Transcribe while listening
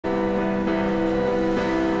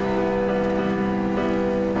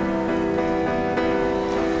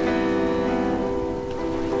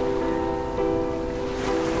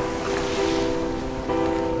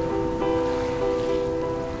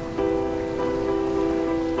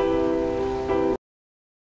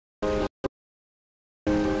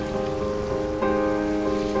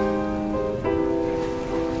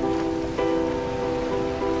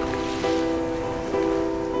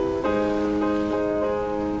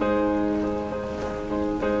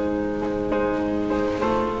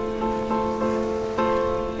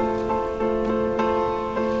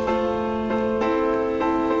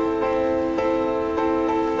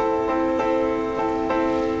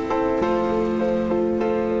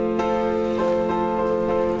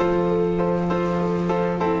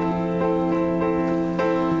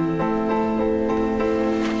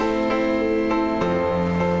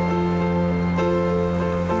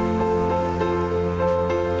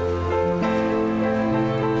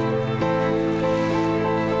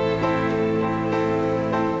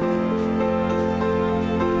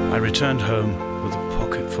returned home with a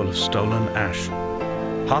pocket full of stolen ash.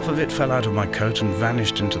 Half of it fell out of my coat and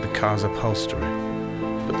vanished into the car's upholstery,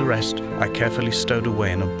 but the rest I carefully stowed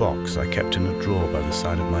away in a box I kept in a drawer by the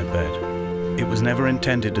side of my bed. It was never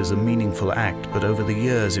intended as a meaningful act, but over the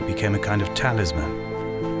years it became a kind of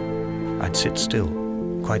talisman. I'd sit still,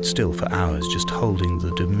 quite still for hours, just holding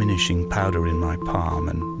the diminishing powder in my palm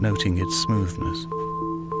and noting its smoothness.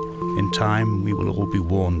 In time, we will all be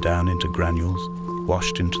worn down into granules,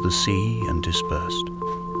 washed into the sea and dispersed.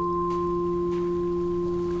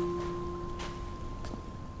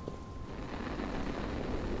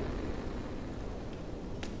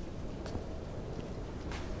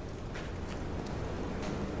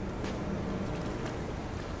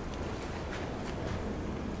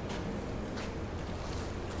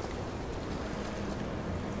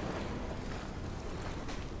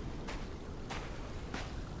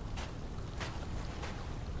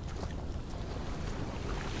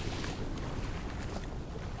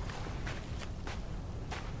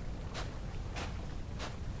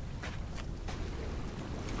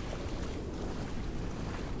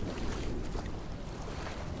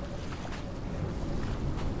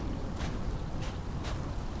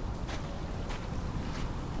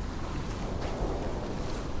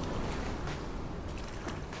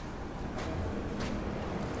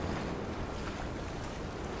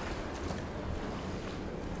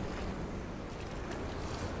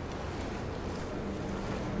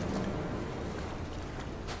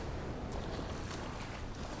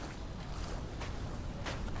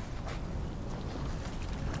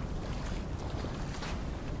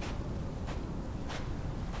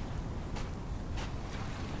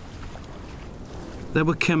 There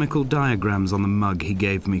were chemical diagrams on the mug he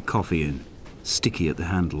gave me coffee in, sticky at the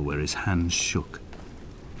handle where his hands shook.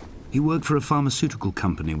 He worked for a pharmaceutical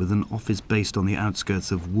company with an office based on the outskirts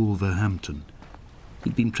of Wolverhampton.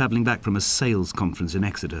 He'd been travelling back from a sales conference in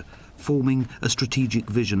Exeter, forming a strategic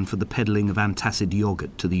vision for the peddling of antacid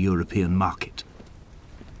yoghurt to the European market.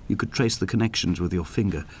 You could trace the connections with your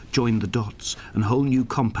finger, join the dots, and whole new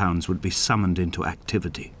compounds would be summoned into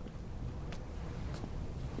activity.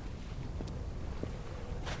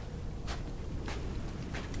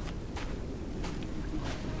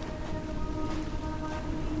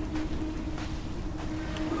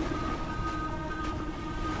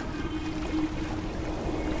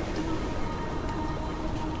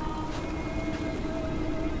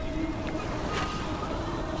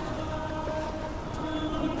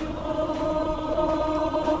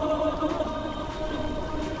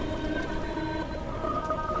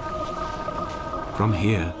 From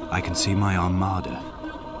here, I can see my armada.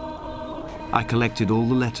 I collected all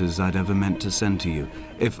the letters I'd ever meant to send to you,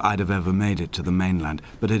 if I'd have ever made it to the mainland,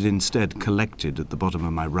 but had instead collected at the bottom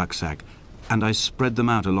of my rucksack, and I spread them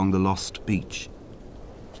out along the lost beach.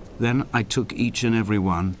 Then I took each and every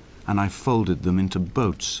one, and I folded them into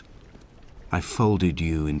boats. I folded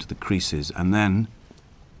you into the creases, and then,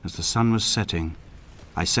 as the sun was setting,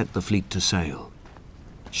 I set the fleet to sail.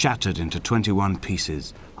 Shattered into 21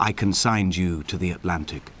 pieces, I consigned you to the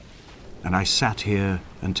Atlantic, and I sat here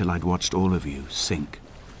until I'd watched all of you sink.